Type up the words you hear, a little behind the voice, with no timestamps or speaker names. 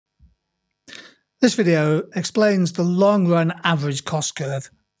This video explains the long-run average cost curve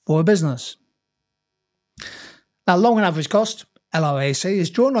for a business. Now, long-run average cost, LRAC,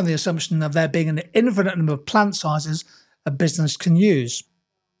 is drawn on the assumption of there being an infinite number of plant sizes a business can use.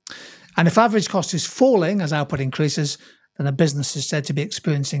 And if average cost is falling as output increases, then a business is said to be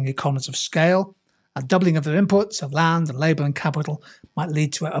experiencing economies of scale. A doubling of their inputs of land and labour and capital might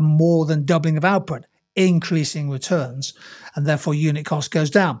lead to a more than doubling of output, increasing returns, and therefore unit cost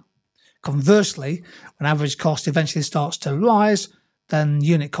goes down. Conversely, when average cost eventually starts to rise, then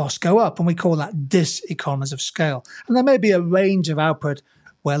unit costs go up, and we call that diseconomies of scale. And there may be a range of output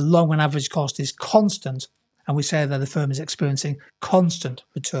where long-run average cost is constant, and we say that the firm is experiencing constant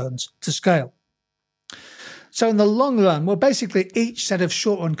returns to scale. So in the long run, well, basically each set of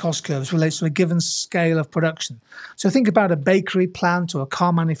short-run cost curves relates to a given scale of production. So think about a bakery plant or a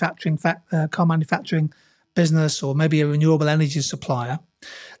car manufacturing business, or maybe a renewable energy supplier.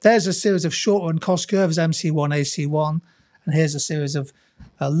 There's a series of short-run cost curves, MC1, AC1, and here's a series of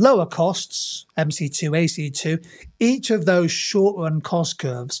lower costs, MC2, AC2. Each of those short-run cost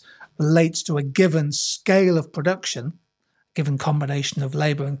curves relates to a given scale of production, given combination of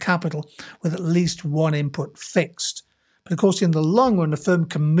labour and capital, with at least one input fixed. But of course, in the long run, the firm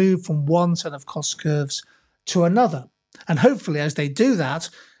can move from one set of cost curves to another. And hopefully, as they do that,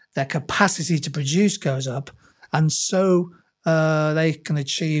 their capacity to produce goes up, and so they can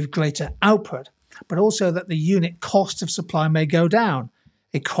achieve greater output, but also that the unit cost of supply may go down,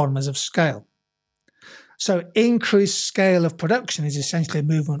 economies of scale. So increased scale of production is essentially a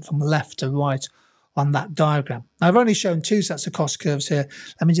movement from left to right on that diagram. Now, I've only shown two sets of cost curves here.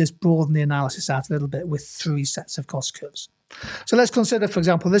 Let me just broaden the analysis out a little bit with three sets of cost curves. So let's consider, for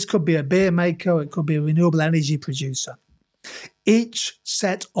example, this could be a beer maker, or it could be a renewable energy producer. Each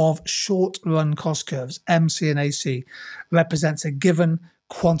set of short-run cost curves, MC and AC, represents a given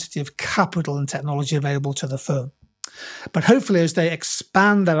quantity of capital and technology available to the firm. But hopefully, as they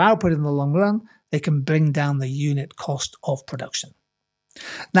expand their output in the long run, they can bring down the unit cost of production.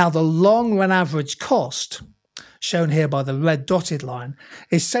 Now, the long-run average cost, shown here by the red dotted line,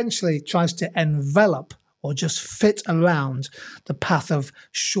 essentially tries to envelop or just fit around the path of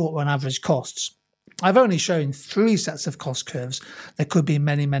short-run average costs. I've only shown three sets of cost curves. There could be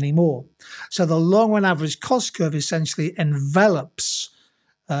many, many more. So the long-run average cost curve essentially envelops,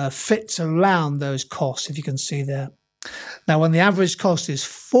 fits around those costs, if you can see there. Now, when the average cost is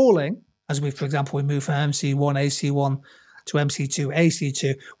falling, as for example, we move from MC1, AC1 to MC2,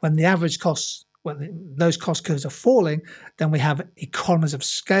 AC2, when the average costs, when those cost curves are falling, then we have economies of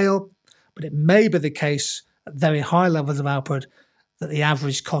scale. But it may be the case at very high levels of output that the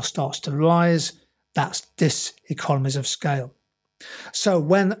average cost starts to rise. That's diseconomies of scale. So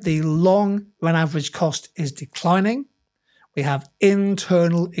when the long-run average cost is declining, we have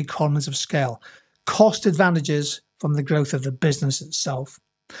internal economies of scale, cost advantages from the growth of the business itself,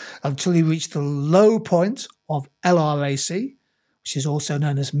 until you reach the low point of LRAC, which is also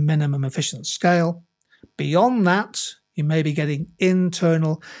known as minimum efficient scale. Beyond that, you may be getting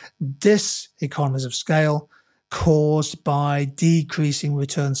internal diseconomies of scale caused by decreasing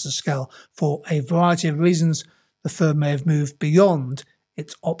returns to scale. For a variety of reasons, the firm may have moved beyond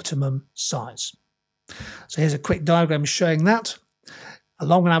its optimum size. So here's a quick diagram showing that.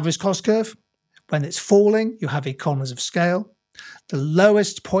 Along an average cost curve, when it's falling, you have economies of scale. The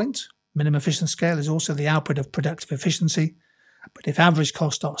lowest point, minimum efficient scale, is also the output of productive efficiency. But if average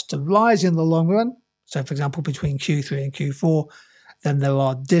cost starts to rise in the long run, so for example between Q3 and Q4, then there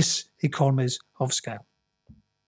are diseconomies of scale.